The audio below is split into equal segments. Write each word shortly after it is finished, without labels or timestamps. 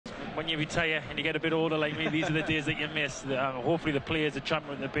when you retire and you get a bit older like me, these are the days that you miss. Hopefully the players are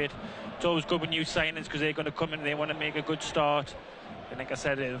championing a bit. It's always good with new signings because they're going to come in and they want to make a good start. And like I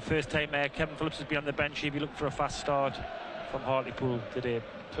said, the first time Kevin Phillips has been on the bench, he'll be looking for a fast start from Hartlepool today.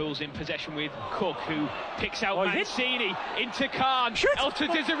 Pool's in possession with Cook, who picks out Mancini into Khan, out to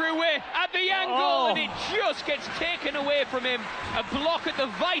Desirue at the angle, and it just gets taken away from him. A block at the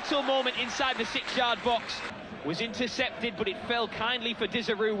vital moment inside the 6-yard box. Was intercepted, but it fell kindly for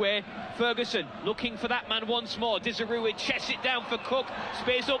Desirue. Ferguson looking for that man once more. Desirue chests it down for Cook.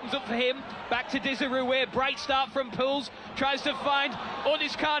 Space opens up for him. Back to Desirue. Bright start from Pools. Tries to find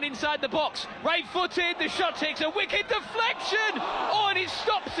Otis Khan inside the box. Right-footed. The shot takes a wicked deflection. Oh, and it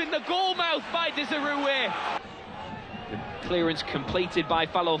stops in the goal mouth by Desirue. The clearance completed by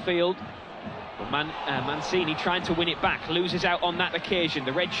Fallowfield. But Mancini trying to win it back, loses out on that occasion.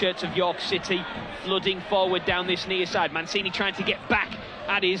 The red shirts of York City flooding forward down this near side. Mancini trying to get back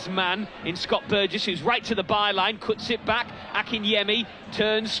at his man in Scott Burgess, who's right to the byline, cuts it back. Akinyemi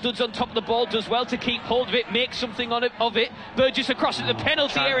turns, studs on top of the ball, does well to keep hold of it, makes something of it. Burgess across at the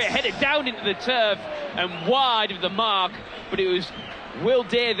penalty area, headed down into the turf and wide of the mark. But it was Will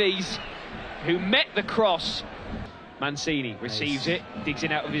Davies who met the cross. Mancini receives it, digs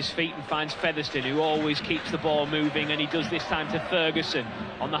in out of his feet and finds Featherstone, who always keeps the ball moving, and he does this time to Ferguson.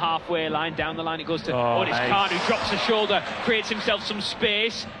 On the halfway line, down the line it goes to Otis Khan, who drops the shoulder, creates himself some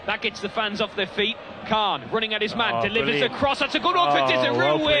space. That gets the fans off their feet. Khan running at his man, delivers a cross. That's a good one for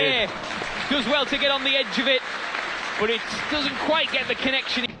Desirue. Does well to get on the edge of it, but it doesn't quite get the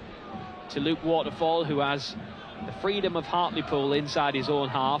connection. To Luke Waterfall, who has the freedom of Hartlepool inside his own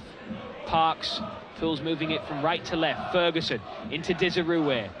half. Parks. Pools moving it from right to left. Ferguson into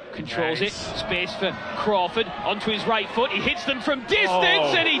Desirue, controls it, space for Crawford, onto his right foot, he hits them from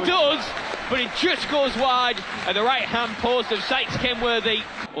distance, and he does, but it just goes wide at the right hand post of Sykes Kenworthy.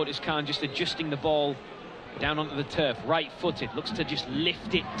 Otis Khan just adjusting the ball down onto the turf, right footed, looks to just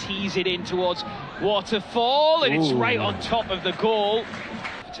lift it, tease it in towards Waterfall, and it's right on top of the goal.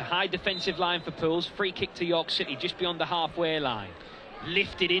 It's a high defensive line for Pools. Free kick to York City just beyond the halfway line.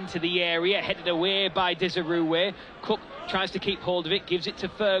 Lifted into the area, headed away by Desirue. Cook tries to keep hold of it, gives it to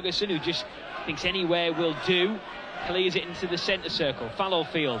Ferguson, who just thinks anywhere will do. Clears it into the centre circle.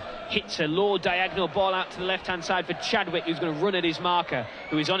 Fallowfield hits a low diagonal ball out to the left-hand side for Chadwick, who's going to run at his marker,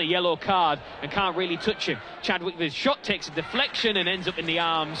 who is on a yellow card and can't really touch him. Chadwick with his shot takes a deflection and ends up in the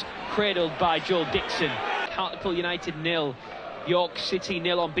arms, cradled by Joel Dixon. Hartlepool United 0. York City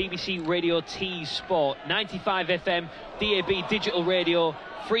 0 on BBC Radio T Sport, 95 FM, DAB digital radio,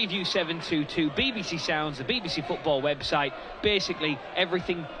 Freeview 722, BBC Sounds, the BBC Football website. Basically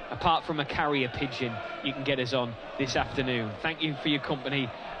everything apart from a carrier pigeon you can get us on this afternoon. Thank you for your company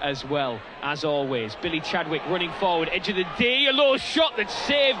as well, as always. Billy Chadwick running forward, edge of the D, a low shot that's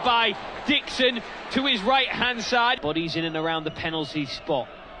saved by Dixon to his right hand side. Bodies in and around the penalty spot.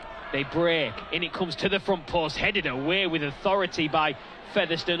 They break, in it comes to the front post, headed away with authority by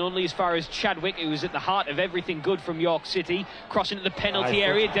Featherstone, only as far as Chadwick, who was at the heart of everything good from York City. Crossing to the penalty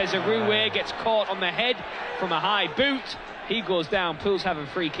area, Desirue gets caught on the head from a high boot. He goes down. Pools have a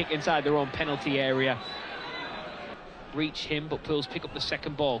free kick inside their own penalty area. Reach him, but Pools pick up the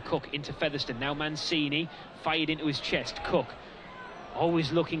second ball. Cook into Featherstone, now Mancini, fired into his chest. Cook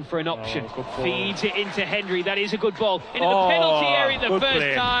always looking for an option, feeds it into Henry. That is a good ball into the penalty area the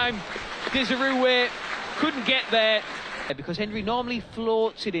first time. Desirue couldn't get there because Henry normally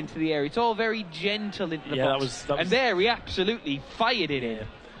floats it into the area. It's all very gentle into the box. And there he absolutely fired it in.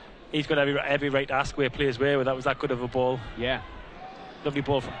 He's got every right to ask where players were. That was that good of a ball. Yeah, lovely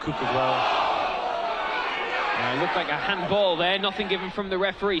ball from Cook as well. Looked like a handball there, nothing given from the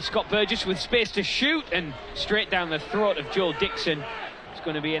referee. Scott Burgess with space to shoot and straight down the throat of Joel Dixon. It's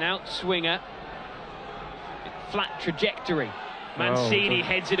going to be an outswinger. Flat trajectory. Mancini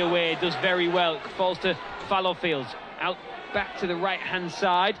heads it away, does very well. It falls to Fallowfield. Out back to the right-hand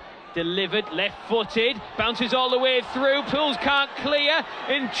side. Delivered, left-footed, bounces all the way through. Pools can't clear,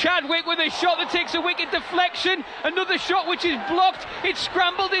 and Chadwick with a shot that takes a wicked deflection. Another shot which is blocked. It's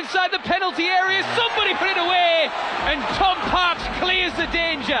scrambled inside the penalty area. Somebody put it away, and Tom Parks clears the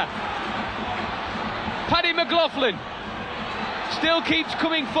danger. Paddy McLaughlin still keeps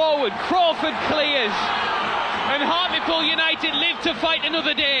coming forward. Crawford clears, and Hartlepool United live to fight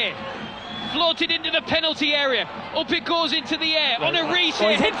another day. Floated into the penalty area, up it goes into the air, on a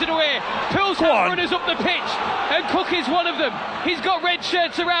reset, heads it away. Pools have runners up the pitch, and Cook is one of them. He's got red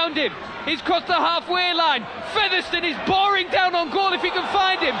shirts around him. He's crossed the halfway line. Featherstone is boring down on goal if he can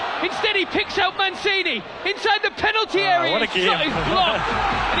find him. It's Instead he picks out Mancini inside the penalty area. What a game. Shot is blocked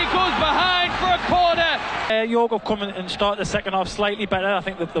and he goes behind for a corner. York have come in and start the second half slightly better. I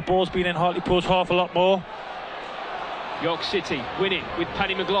think the ball's been in Hartlepool's half a lot more. York City win it with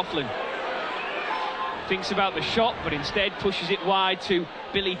Paddy McLaughlin. Thinks about the shot, but instead pushes it wide to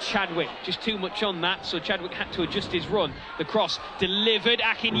Billy Chadwick. Just too much on that, so Chadwick had to adjust his run. The cross delivered,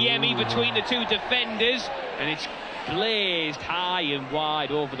 Akinyemi between the two defenders, and it's blazed high and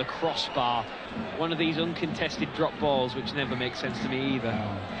wide over the crossbar. One of these uncontested drop balls, which never makes sense to me either.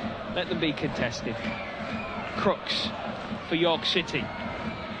 Let them be contested. Crooks for York City.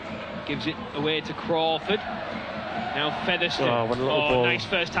 Gives it away to Crawford. Now Featherstone. Oh, nice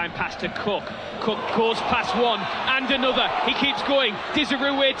first time pass to Cook. Cook goes past one and another. He keeps going.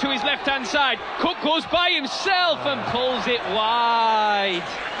 Desiroué to his left hand side. Cook goes by himself and pulls it wide.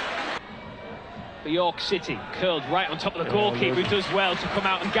 For York City, curled right on top of the goalkeeper, who does well to come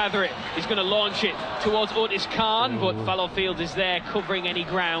out and gather it. He's going to launch it towards Otis Khan, but Fallowfield is there covering any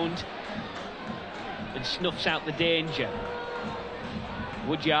ground and snuffs out the danger.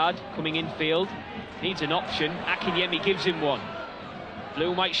 Woodyard coming infield. Needs an option. Akinyemi gives him one. Blue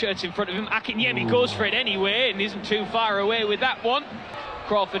and white shirts in front of him. Akinyemi goes for it anyway and isn't too far away with that one.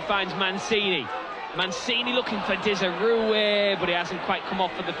 Crawford finds Mancini. Mancini looking for Desiroué, but he hasn't quite come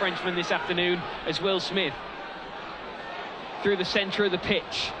off for the Frenchman this afternoon as Will Smith. Through the centre of the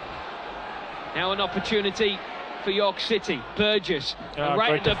pitch. Now an opportunity for York City. Burgess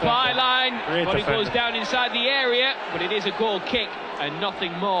right at the byline. Body goes down inside the area, but it is a goal kick and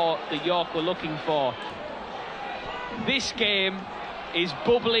nothing more that York were looking for. This game is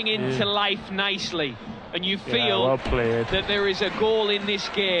bubbling into life nicely, and you feel that there is a goal in this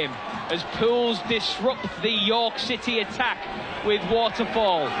game as Pools disrupt the York City attack with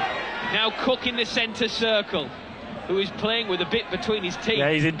Waterfall. Now Cook in the centre circle, who is playing with a bit between his teeth.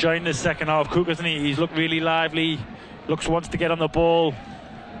 Yeah, he's enjoying the second half, Cook, isn't he? He's looked really lively, wants to get on the ball.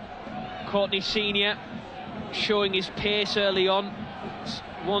 Courtney Senior showing his pace early on. It's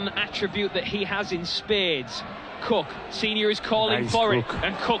one attribute that he has in spades. Cook, Senior is calling for it,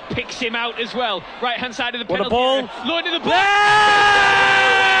 and Cook picks him out as well. Right hand side of the penalty area. Low to the ball.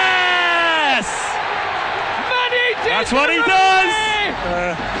 Yes! That's what he does!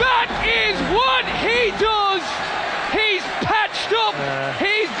 That is what he does! He's patched up,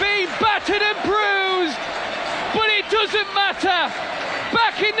 he's been battered and bruised, but it doesn't matter.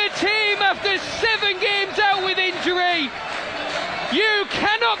 Back in the team after 7 games out with injury. You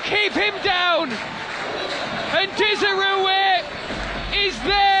cannot keep him down. And Desiroué is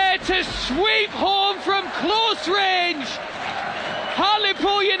there to sweep home from close range.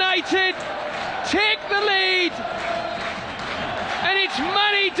 Hartlepool United take the lead. And it's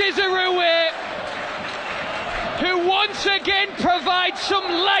Manny Desiroué who once again provides some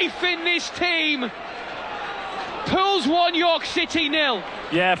life in this team. Pools 1, York City 0.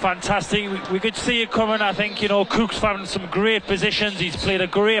 Yeah, fantastic. We could see it coming. I think, you know, Cook's found some great positions. He's played a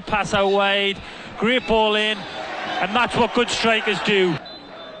great pass out wide, great ball in, and that's what good strikers do.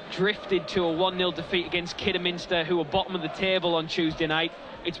 Drifted to a 1-0 defeat against Kidderminster, who were bottom of the table on Tuesday night.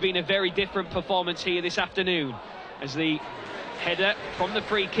 It's been a very different performance here this afternoon, as the header from the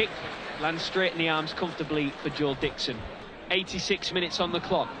free kick lands straight in the arms comfortably for Joel Dixon. 86 minutes on the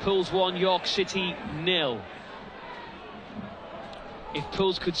clock. Pools 1, York City 0. If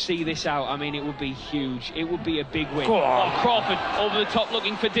Pools could see this out, I mean, it would be huge. It would be a big win. Oh, Crawford over the top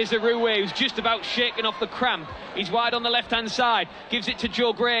looking for Desiroué, who's just about shaking off the cramp. He's wide on the left-hand side. Gives it to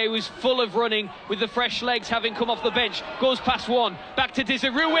Joe Gray, who's full of running with the fresh legs having come off the bench. Goes past one. Back to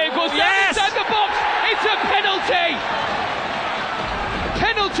Desiroué. Goes down inside the box. It's a penalty.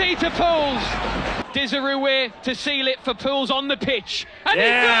 Penalty to Pools. Desiroué to seal it for Pools on the pitch. And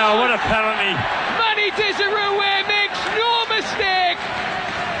what a penalty. Manny Desiroué makes no mistake.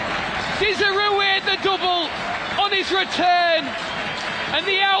 Desiroué the double on his return, and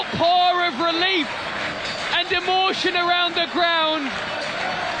the outpour of relief and emotion around the ground.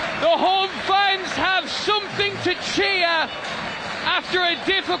 The home fans have something to cheer after a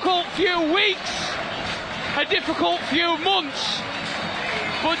difficult few weeks, a difficult few months.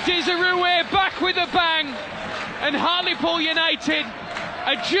 But Desiroué back with a bang, and Hartlepool United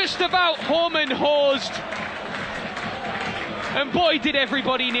are just about home and hosed. And boy, did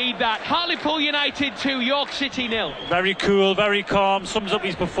everybody need that. Hartlepool United 2, York City 0. Very cool, very calm, sums up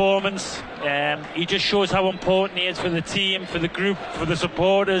his performance. He just shows how important he is for the team, for the group, for the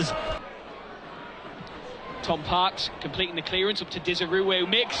supporters. Tom Parks completing the clearance up to Desiroué, who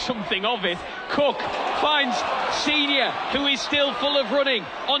makes something of it. Cook finds Senior, who is still full of running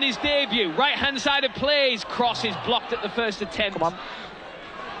on his debut. Right hand side of plays, cross is blocked at the first attempt. Come on.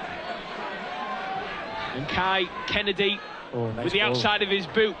 And Kai Kennedy, nice with the ball. outside of his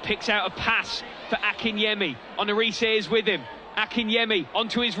boot, picks out a pass for Akinyemi. Onarise is with him. Akinyemi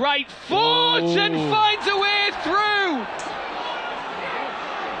onto his right foot and finds a way through.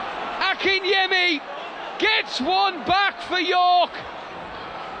 Akinyemi gets one back for York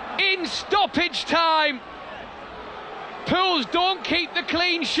in stoppage time. Pools don't keep the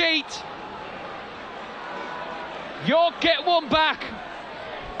clean sheet. York get one back.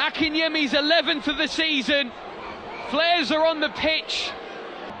 Akinyemi's 11th of the season. Flares are on the pitch.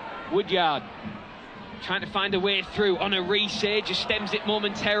 Woodyard trying to find a way through. Onarise just stems it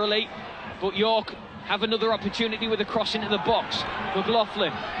momentarily, but York have another opportunity with a cross into the box.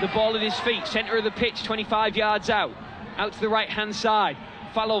 McLaughlin, the ball at his feet, centre of the pitch, 25 yards out to the right hand side.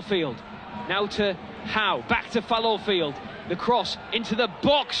 Fallowfield now to Howe, back to Fallowfield. The cross into the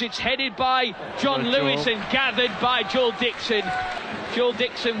box, it's headed by John Lewis and gathered by Joel Dixon. Joel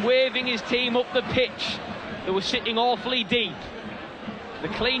Dixon waving his team up the pitch. They were sitting awfully deep. The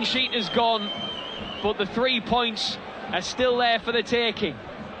clean sheet has gone, but the 3 points are still there for the taking.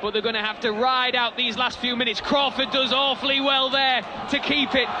 But they're going to have to ride out these last few minutes. Crawford does awfully well there to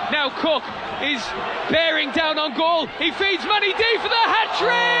keep it. Now Cook is bearing down on goal. He feeds Manny D for the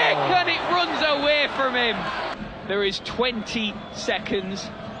hat-trick, and it runs away from him. There is 20 seconds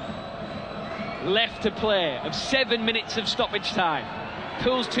left to play of 7 minutes of stoppage time.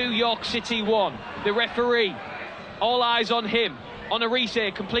 Pools 2, York City 1. The referee, all eyes on him.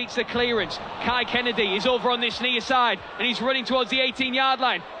 Onarise completes the clearance. Kai Kennedy is over on this near side and he's running towards the 18-yard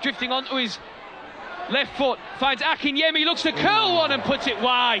line, drifting onto his left foot, finds Akinyemi, looks to curl one and puts it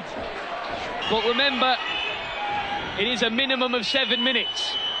wide. But remember, it is a minimum of 7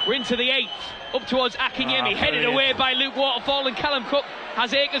 minutes. We're into the 8th, up towards Akinyemi, headed away by Luke Waterfall, and Callum Cook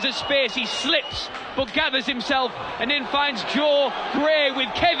has acres of space. He slips but gathers himself and then finds Joe Gray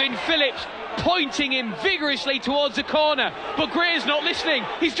with Kevin Phillips pointing him vigorously towards the corner, but Gray's not listening.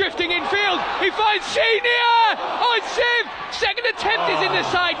 He's drifting infield. He finds Senior. Oh, it's saved. Second attempt is in the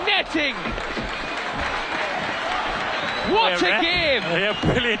side netting. What a game! Yeah,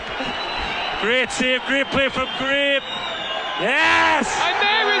 brilliant. Great save, great play from Gray. Yes! And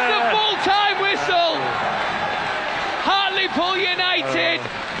there is the full-time whistle. Hartlepool United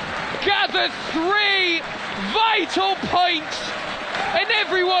gather 3 vital points, and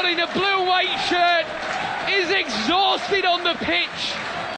everyone in a blue-white shirt is exhausted on the pitch.